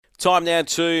Time now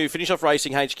to finish off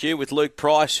Racing HQ with Luke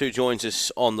Price, who joins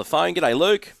us on the phone. G'day,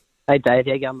 Luke. Hey, Dave.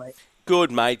 How you going, mate?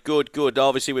 Good, mate. Good.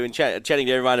 Obviously, we've been chatting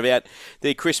to everyone about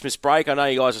the Christmas break. I know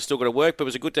you guys are still got to work, but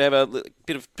was it good to have a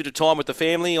bit of time with the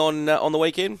family on the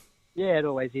weekend? Yeah, it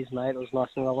always is, mate. It was nice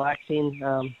and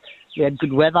relaxing. We had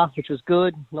good weather, which was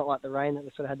good. Not like the rain that we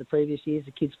sort of had the previous years.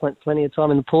 The kids spent plenty of time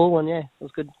in the pool, and yeah, it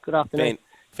was good afternoon.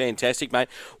 Fantastic, mate.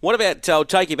 What about, I'll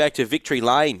take you back to Victory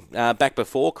Lane, back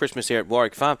before Christmas here at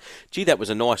Warwick Farm. Gee, that was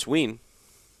a nice win.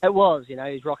 It was,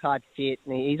 he's rock hard fit,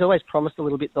 and he's always promised a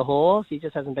little bit the horse. He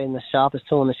just hasn't been the sharpest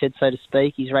tool in the shed, so to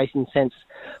speak. His racing sense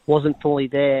wasn't fully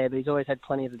there, but he's always had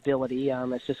plenty of ability.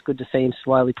 It's just good to see him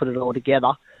slowly put it all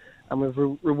together. And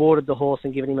we've rewarded the horse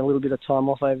and given him a little bit of time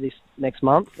off over this next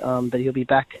month, but he'll be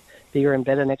back bigger and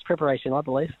better next preparation, I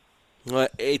believe. Well,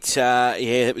 it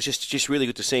was just really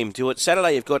good to see him do it.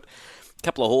 Saturday, you've got a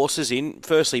couple of horses in.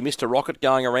 Firstly, Mr. Rocket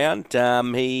going around.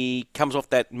 He comes off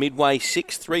that midway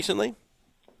 6th recently.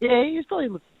 Yeah, he was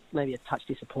probably maybe a touch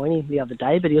disappointing the other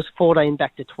day, but he was 14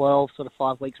 back to 12, sort of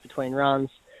 5 weeks between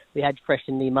runs. We had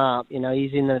freshened him up.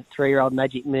 He's in the 3-year-old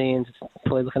Magic Millions. It's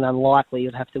probably looking unlikely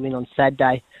he'd have to win on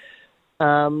Saturday.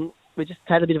 We just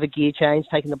had a bit of a gear change,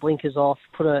 taking the blinkers off,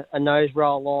 put a nose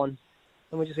roll on,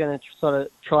 and we're just going to sort of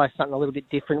try something a little bit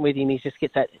different with him. He just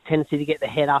gets that tendency to get the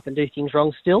head up and do things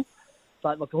wrong still.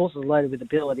 But look, the horse is loaded with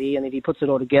ability, and if he puts it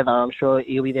all together, I'm sure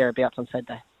he'll be thereabouts on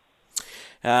Saturday.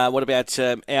 What about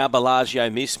our Bellagio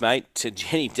miss, mate?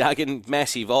 Jenny Duggan,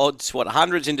 massive odds.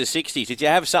 hundreds into 60s. Did you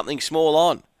have something small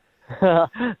on? I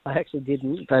actually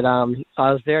didn't, but I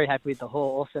was very happy with the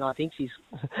horse, and I think she's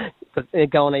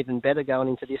going even better going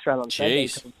into this run on Saturday.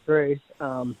 Through.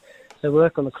 So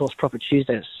work on the course proper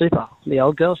Tuesday is super. The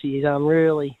old girl, she's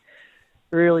really,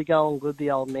 really going good, the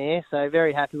old mare. So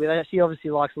very happy with her. She obviously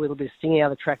likes a little bit of stinging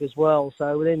out of the track as well.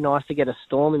 So it's nice to get a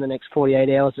storm in the next 48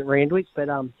 hours at Randwick, but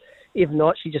if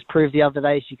not, she just proved the other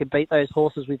day she could beat those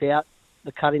horses without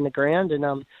the cut in the ground,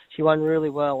 and she won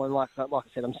really well. And like I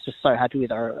said, I'm just so happy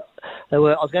with her. I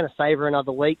was going to save her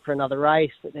another week for another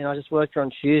race, but then I just worked her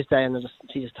on Tuesday, and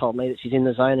she just told me that she's in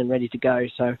the zone and ready to go.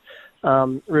 So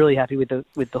really happy with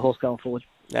the horse going forward.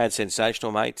 That's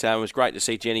sensational, mate. It was great to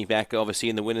see Jenny back, obviously,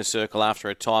 in the winner's circle after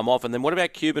a time off. And then what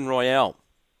about Cuban Royale?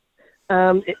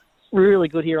 It's really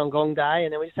good here on Gong Day,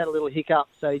 and then we just had a little hiccup,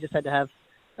 so he just had to have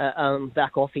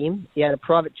back off him. He had a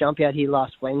private jump out here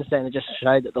last Wednesday, and it just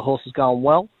showed that the horse is going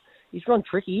well. He's run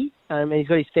tricky, and he's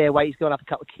got his fair weight. He's gone up a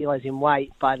couple of kilos in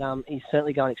weight, but he's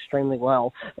certainly going extremely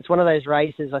well. It's one of those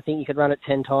races, I think you could run it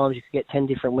 10 times. You could get 10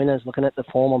 different winners looking at the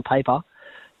form on paper.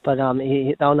 But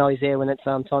they'll know he's there when it's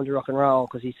time to rock and roll,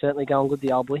 because he's certainly going good,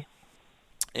 the old boy.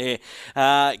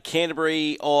 Yeah.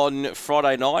 Canterbury on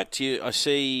Friday night. I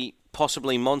see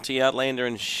possibly Monty, Outlander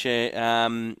and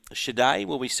Shadday.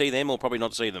 Will we see them or probably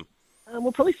not see them?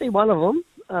 We'll probably see one of them.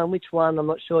 Which one, I'm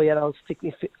not sure yet. I've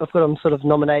got them sort of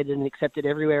nominated and accepted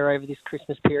everywhere over this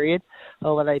Christmas period,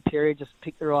 holiday period. Just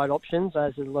pick the right options,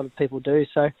 as a lot of people do.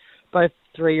 So both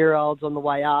 3-year-olds on the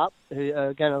way up who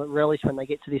are going to relish when they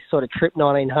get to this sort of trip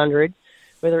 1900,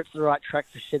 whether it's the right track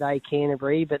for Shadday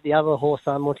Canterbury. But the other horse,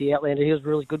 Monty Outlander, he was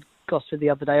really good Gosford the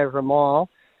other day over a mile.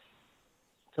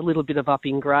 It's a little bit of up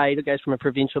in grade. It goes from a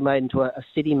provincial maiden to a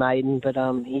city maiden, but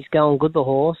he's going good, the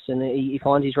horse, and he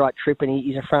finds his right trip, and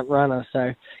he's a front runner,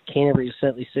 so Canterbury is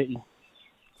certainly suiting.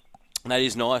 That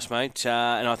is nice, mate,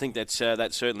 and I think that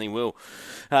certainly will.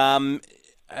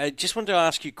 I just wanted to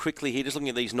ask you quickly here, just looking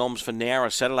at these noms for Nowra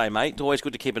Saturday, mate. It's always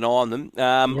good to keep an eye on them. Yep.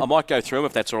 I might go through them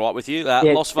if that's all right with you.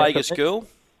 Las Vegas Girl.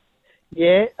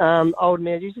 Yeah, old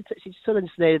mare. She sort of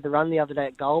just needed the run the other day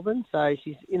at Goulburn, so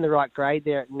she's in the right grade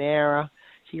there at Nowra.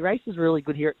 She races really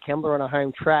good here at Kembla on a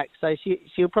home track, so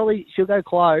she'll go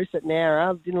close at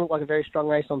Nowra. Didn't look like a very strong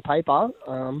race on paper.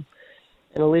 And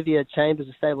Olivia Chambers,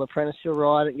 a stable apprentice, she'll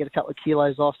ride it and get a couple of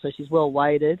kilos off, so she's well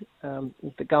weighted,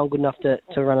 but going good enough to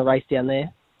run a race down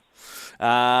there.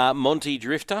 Monty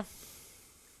Drifter.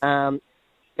 Going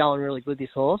really good,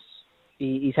 this horse.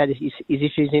 He's had his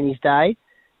issues in his day.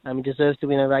 He deserves to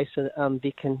win a race for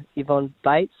Vic and Yvonne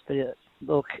Bates, but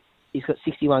look, he's got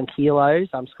 61 kilos.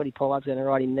 Scotty Pollard's going to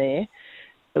ride him there.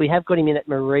 But we have got him in at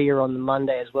Maria on the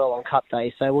Monday as well on Cup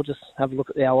Day, so we'll just have a look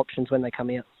at our options when they come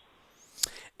out.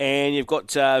 And you've got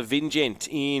Vingent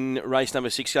in race number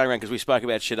 6 going around, because we spoke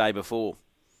about Shadday before.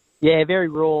 Yeah, very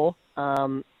raw.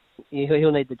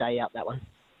 He'll need the day out, that one.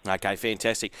 Okay,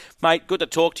 fantastic. Mate, good to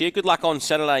talk to you. Good luck on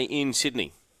Saturday in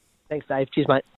Sydney. Thanks, Dave. Cheers, mate.